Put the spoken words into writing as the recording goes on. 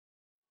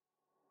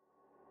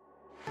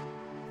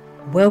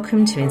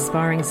Welcome to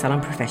Inspiring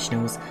Salon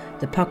Professionals,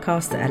 the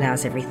podcast that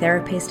allows every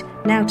therapist,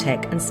 nail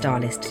tech and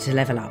stylist to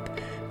level up,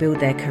 build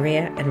their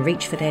career and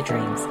reach for their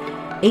dreams.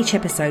 Each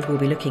episode will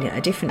be looking at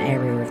a different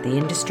area of the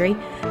industry,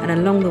 and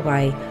along the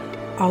way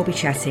I'll be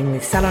chatting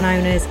with salon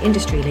owners,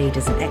 industry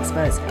leaders and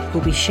experts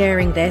who'll be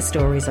sharing their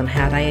stories on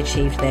how they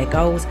achieved their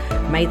goals,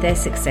 made their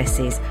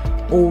successes,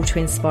 all to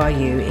inspire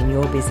you in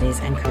your business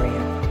and career.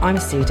 I'm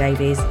Sue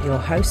Davies, your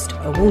host,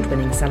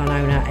 award-winning salon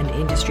owner and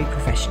industry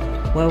professional.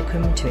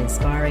 Welcome to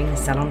Inspiring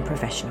Salon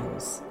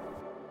Professionals.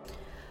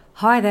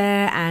 Hi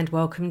there and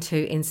welcome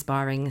to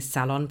Inspiring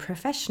Salon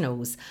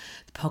Professionals,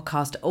 the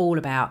podcast all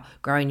about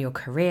growing your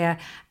career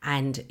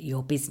and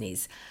your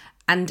business.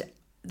 And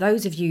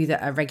those of you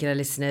that are regular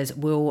listeners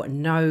will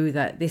know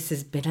that this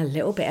has been a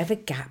little bit of a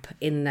gap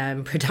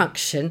in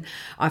production.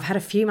 I've had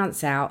a few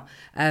months out,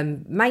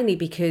 mainly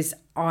because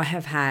I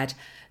have had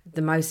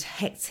the most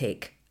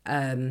hectic,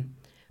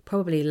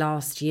 probably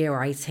last year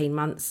or 18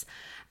 months.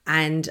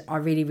 And I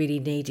really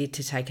needed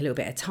to take a little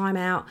bit of time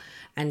out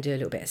and do a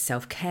little bit of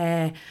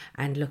self-care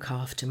and look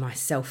after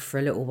myself for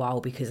a little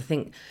while, because I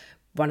think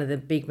one of the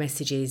big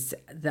messages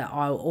that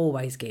I'll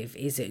always give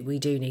is that we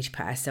do need to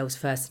put ourselves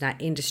first, and our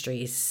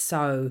industry is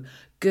so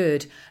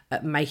good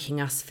at making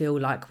us feel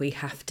like we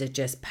have to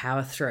just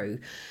power through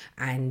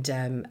and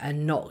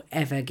not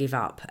ever give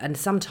up. And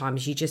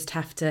sometimes you just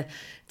have to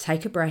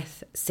take a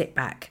breath, sit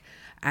back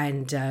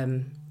and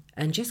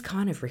just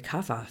kind of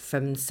recover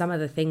from some of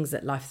the things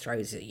that life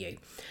throws at you.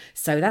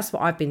 So that's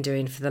what I've been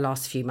doing for the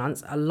last few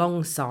months,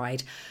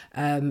 alongside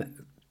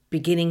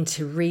beginning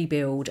to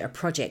rebuild a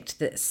project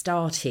that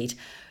started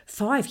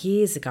 5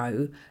 years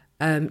ago,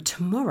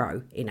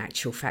 tomorrow, in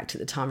actual fact, at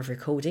the time of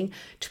recording,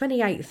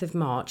 28th of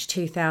March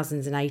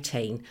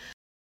 2018,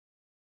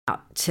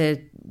 to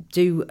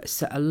do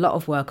a lot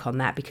of work on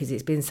that, because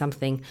it's been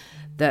something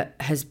that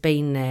has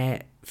been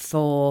there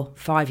for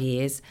 5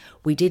 years.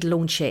 We did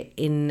launch it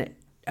in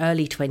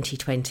early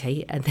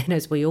 2020, and then,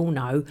 as we all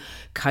know,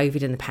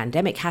 COVID and the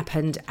pandemic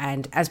happened,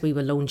 and as we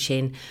were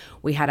launching,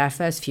 we had our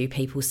first few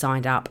people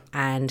signed up,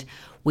 and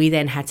we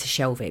then had to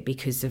shelve it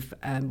because of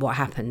what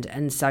happened.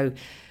 And so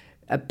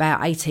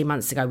about 18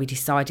 months ago we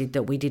decided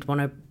that we did want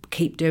to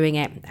keep doing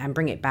it and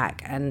bring it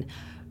back, and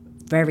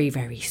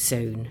very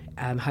soon,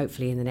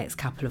 hopefully in the next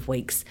couple of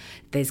weeks,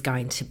 there's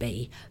going to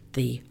be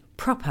the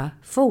proper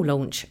full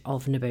launch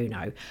of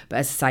Nabuno. But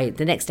as I say,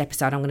 the next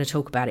episode I'm going to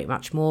talk about it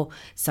much more.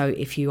 So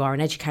if you are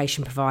an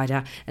education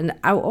provider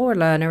or a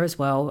learner as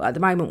well, at the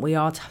moment we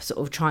are sort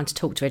of trying to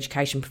talk to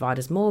education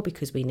providers more,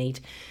 because we need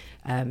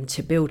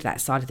to build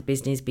that side of the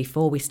business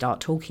before we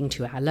start talking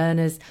to our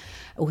learners,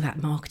 all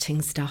that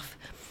marketing stuff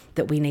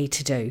that we need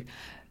to do.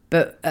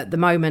 But at the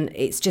moment,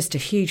 it's just a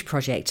huge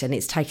project and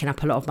it's taken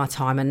up a lot of my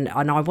time. And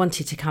I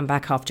wanted to come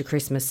back after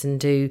Christmas and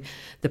do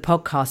the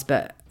podcast,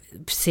 but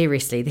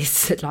seriously,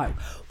 this like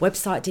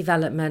website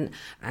development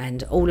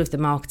and all of the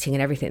marketing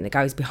and everything that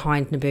goes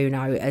behind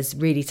Nabuno has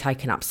really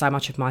taken up so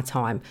much of my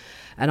time.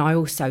 And I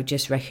also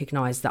just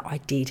recognised that I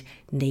did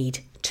need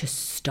to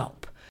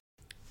stop.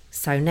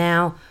 So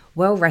now,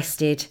 well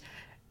rested,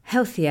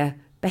 healthier,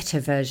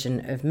 better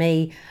version of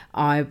me,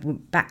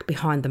 I'm back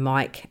behind the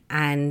mic,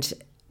 and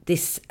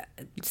this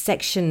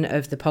section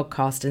of the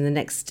podcast and the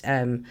next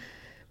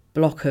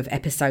block of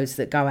episodes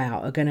that go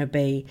out are going to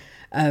be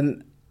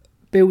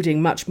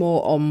building much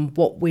more on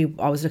what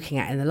I was looking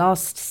at in the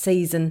last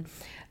season,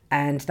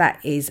 and that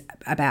is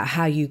about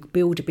how you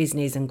build a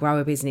business and grow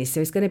a business.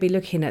 So it's going to be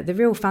looking at the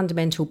real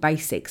fundamental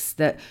basics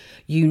that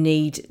you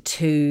need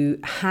to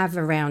have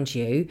around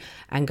you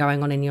and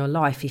going on in your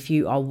life if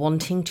you are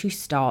wanting to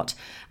start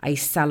a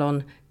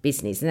salon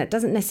business. And that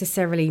doesn't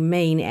necessarily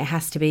mean it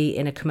has to be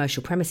in a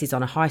commercial premises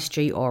on a high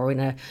street or in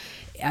a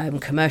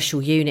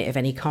commercial unit of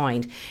any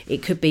kind.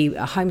 It could be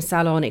a home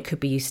salon, it could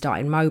be you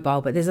starting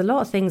mobile, but there's a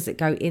lot of things that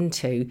go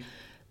into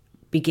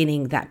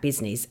beginning that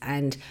business.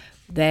 And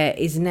there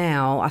is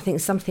now, I think,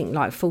 something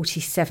like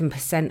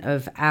 47%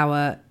 of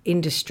our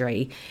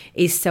industry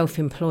is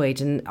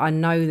self-employed, and I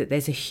know that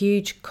there's a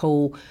huge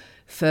call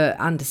for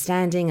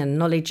understanding and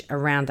knowledge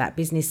around that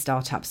business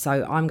startup.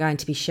 So I'm going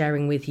to be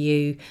sharing with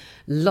you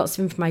lots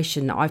of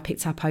information that I've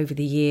picked up over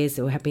the years.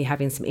 We'll be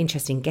having some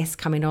interesting guests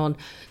coming on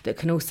that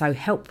can also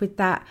help with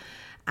that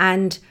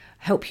and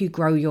help you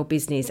grow your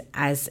business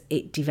as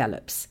it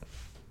develops.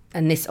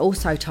 And this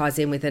also ties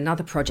in with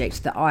another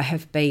project that I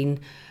have been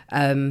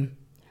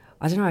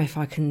I don't know if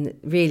I can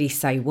really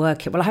say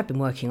work it. Well, I have been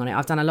working on it.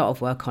 I've done a lot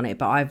of work on it,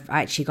 but I've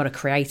actually got to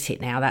create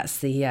it now. That's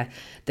the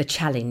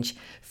challenge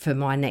for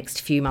my next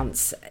few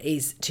months,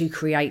 is to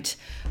create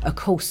a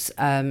course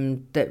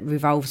that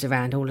revolves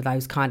around all of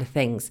those kind of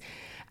things.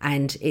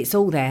 And it's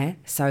all there.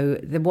 So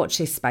watch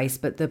this space,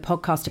 but the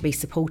podcast will be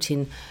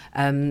supporting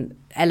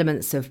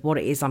elements of what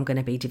it is I'm going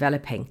to be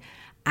developing,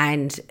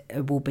 and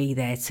will be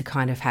there to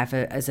kind of have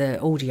as an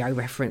audio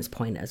reference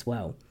point as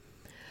well.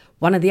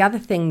 One of the other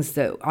things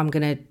that I'm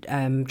going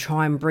to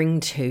try and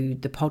bring to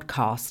the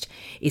podcast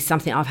is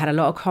something I've had a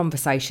lot of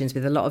conversations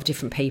with a lot of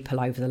different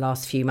people over the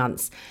last few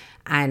months,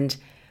 and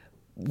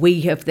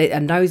we have,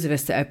 and those of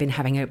us that have been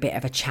having a bit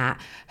of a chat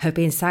have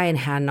been saying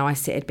how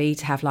nice it'd be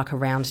to have like a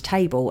round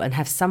table and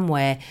have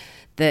somewhere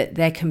that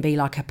there can be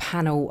like a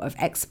panel of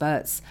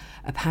experts,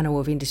 a panel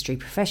of industry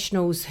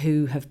professionals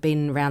who have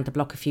been around the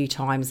block a few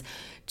times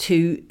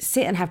to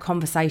sit and have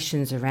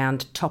conversations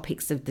around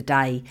topics of the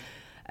day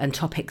and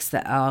topics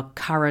that are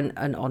current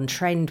and on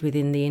trend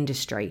within the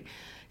industry.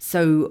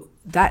 So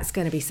that's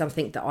going to be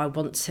something that I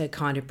want to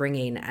kind of bring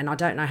in. And I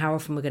don't know how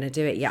often we're going to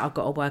do it yet. I've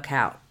got to work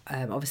out,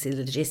 obviously,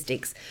 the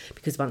logistics,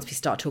 because once we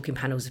start talking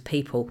panels of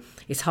people,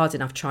 it's hard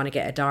enough trying to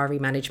get a diary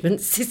management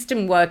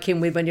system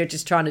working with when you're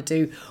just trying to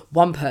do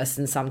one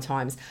person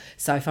sometimes.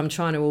 So if I'm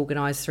trying to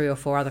organise 3 or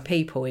 4 other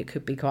people, it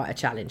could be quite a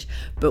challenge.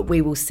 But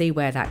we will see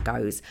where that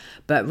goes.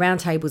 But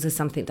roundtables are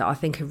something that I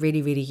think are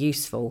really, really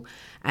useful.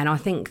 And I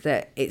think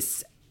that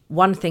it's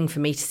one thing for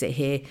me to sit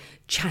here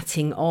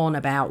chatting on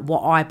about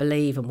what I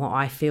believe and what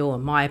I feel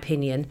and my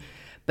opinion,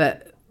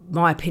 but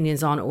my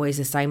opinions aren't always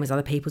the same as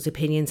other people's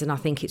opinions. And I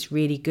think it's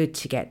really good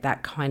to get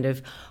that kind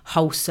of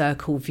whole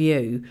circle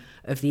view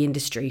of the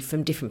industry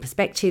from different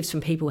perspectives,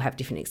 from people who have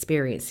different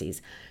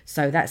experiences.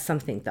 So that's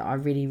something that I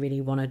really, really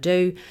want to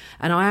do.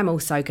 And I am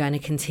also going to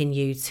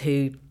continue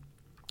to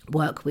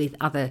work with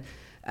other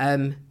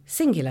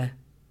singular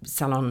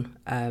salon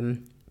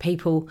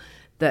people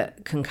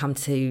that can come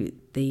to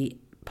the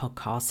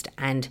podcast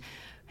and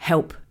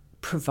help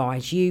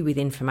provide you with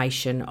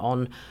information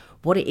on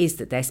what it is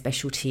that their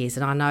specialty is.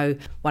 And I know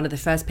one of the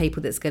first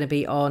people that's going to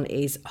be on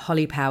is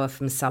Holly Power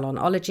from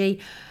Salonology.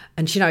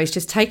 And, you know, it's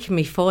just taken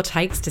me 4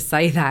 takes to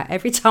say that.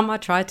 Every time I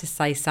tried to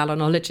say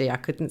Salonology, I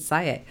couldn't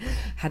say it.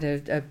 Had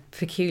a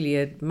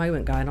peculiar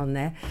moment going on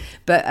there.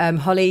 But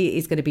Holly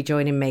is going to be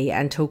joining me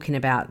and talking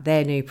about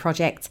their new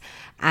project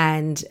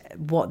and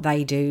what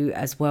they do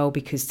as well,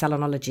 because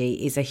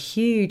Salonology is a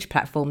huge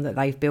platform that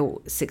they've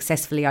built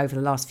successfully over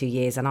the last few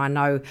years. And I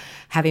know,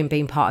 having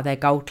been part of their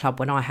Gold Club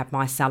when I had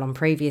my salon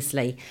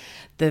previously,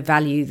 the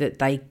value that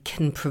they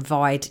can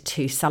provide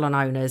to salon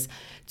owners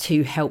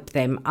to help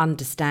them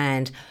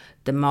understand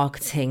the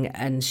marketing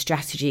and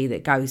strategy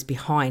that goes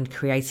behind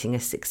creating a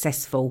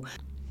successful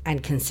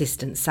and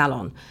consistent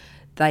salon.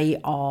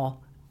 They are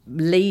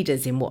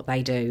leaders in what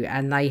they do,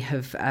 and they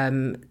have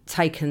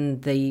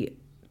taken the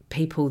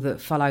people that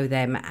follow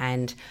them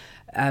and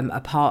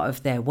a part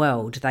of their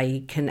world. They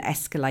can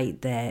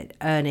escalate their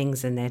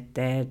earnings and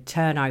their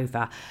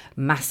turnover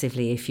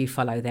massively if you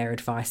follow their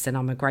advice. And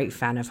I'm a great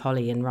fan of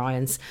Holly and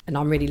Ryan's, and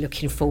I'm really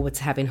looking forward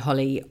to having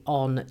Holly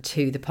on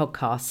to the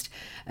podcast,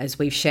 as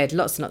we've shared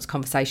lots and lots of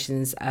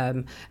conversations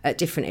at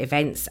different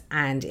events,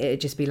 and it'd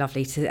just be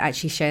lovely to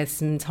actually share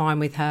some time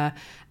with her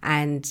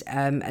and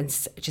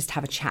just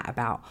have a chat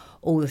about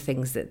all the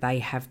things that they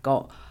have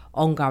got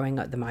ongoing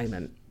at the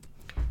moment.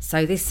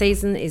 So this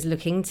season is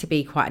looking to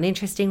be quite an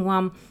interesting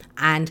one,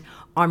 and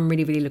I'm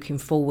really, really looking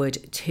forward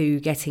to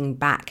getting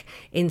back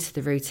into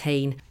the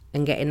routine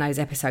and getting those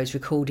episodes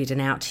recorded and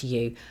out to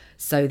you.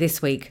 So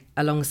this week,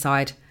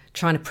 alongside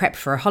trying to prep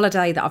for a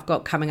holiday that I've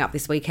got coming up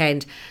this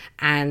weekend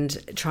and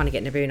trying to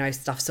get Nabuno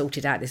stuff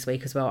sorted out this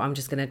week as well, I'm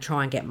just going to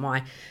try and get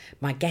my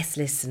guest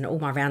lists and all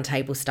my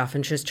roundtable stuff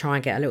and just try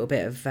and get a little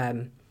bit of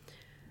a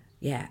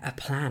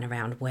plan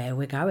around where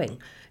we're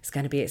going. It's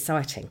going to be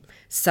exciting.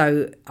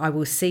 So I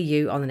will see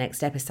you on the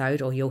next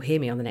episode, or you'll hear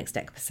me on the next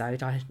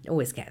episode. I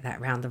always get that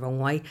round the wrong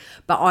way.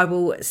 But I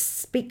will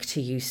speak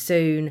to you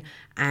soon,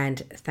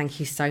 and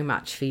thank you so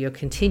much for your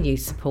continued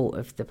support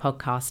of the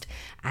podcast,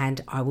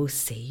 and I will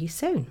see you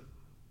soon.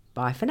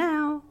 Bye for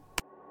now.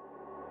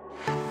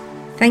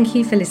 Thank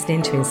you for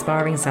listening to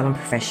Inspiring Salon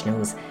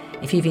Professionals.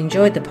 If you've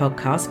enjoyed the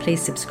podcast,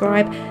 please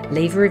subscribe,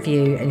 leave a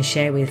review and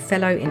share with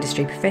fellow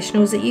industry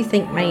professionals that you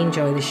think may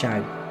enjoy the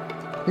show.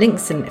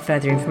 Links and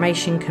further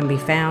information can be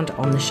found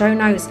on the show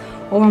notes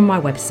or on my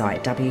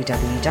website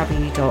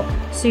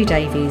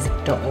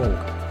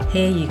www.suedavies.org.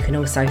 Here you can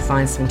also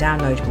find some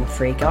downloadable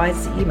free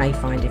guides that you may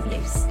find of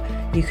use.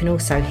 You can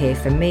also hear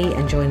from me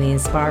and join the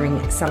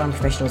Inspiring Salon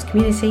Professionals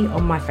community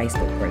on my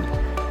Facebook group.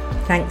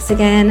 Thanks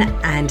again,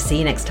 and see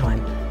you next time.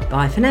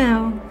 Bye for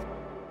now.